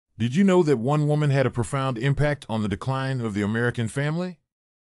Did you know that one woman had a profound impact on the decline of the American family?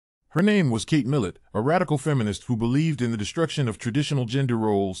 Her name was Kate Millett, a radical feminist who believed in the destruction of traditional gender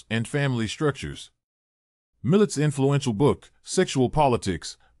roles and family structures. Millett's influential book, Sexual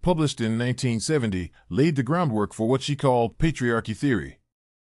Politics, published in 1970, laid the groundwork for what she called patriarchy theory.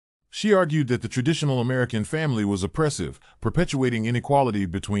 She argued that the traditional American family was oppressive, perpetuating inequality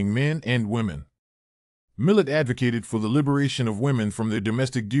between men and women. Millett advocated for the liberation of women from their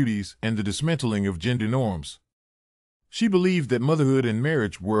domestic duties and the dismantling of gender norms. She believed that motherhood and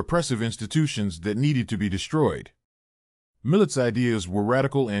marriage were oppressive institutions that needed to be destroyed. Millett's ideas were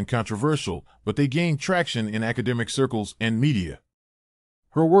radical and controversial, but they gained traction in academic circles and media.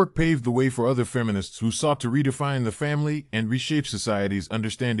 Her work paved the way for other feminists who sought to redefine the family and reshape society's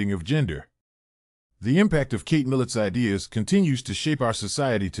understanding of gender. The impact of Kate Millett's ideas continues to shape our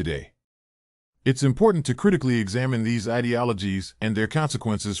society today. It's important to critically examine these ideologies and their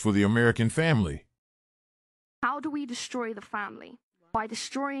consequences for the American family. How do we destroy the family? By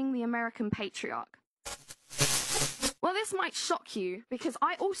destroying the American patriarch. Well, this might shock you, because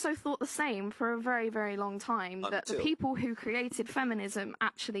I also thought the same for a very, very long time, that the people who created feminism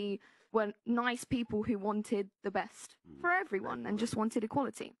actually were nice people who wanted the best for everyone and just wanted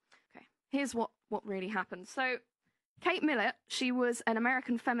equality. Okay, here's what really happened. So, Kate Millett, she was an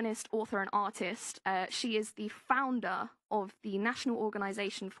American feminist, author, and artist. She is the founder of the National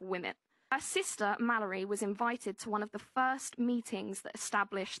Organization for Women. Her sister, Mallory, was invited to one of the first meetings that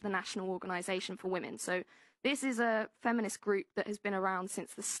established the National Organization for Women. So this is a feminist group that has been around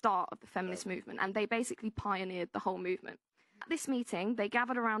since the start of the feminist movement, and they basically pioneered the whole movement. At this meeting, they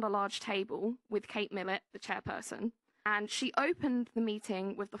gathered around a large table with Kate Millett, the chairperson, and she opened the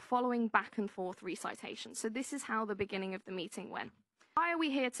meeting with the following back and forth recitation. So this is how the beginning of the meeting went. "Why are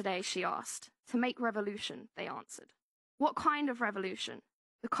we here today?" she asked. "To make revolution," they answered. "What kind of revolution?"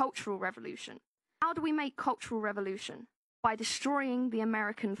 "The cultural revolution." "How do we make cultural revolution?" "By destroying the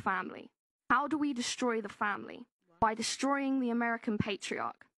American family." "How do we destroy the family?" "By destroying the American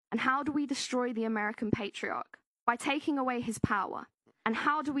patriarch." "And how do we destroy the American patriarch?" "By taking away his power." "And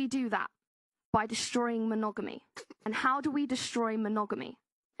how do we do that?" "By destroying monogamy." "And how do we destroy monogamy?"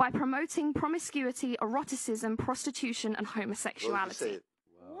 "By promoting promiscuity, eroticism, prostitution, and homosexuality."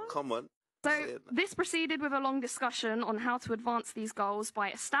 Come on. So this proceeded with a long discussion on how to advance these goals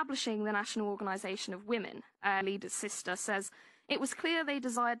by establishing the National Organization of Women. Leader's sister says, "It was clear they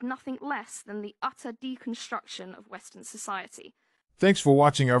desired nothing less than the utter deconstruction of Western society." Thanks for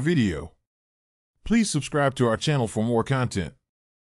watching our video. Please subscribe to our channel for more content.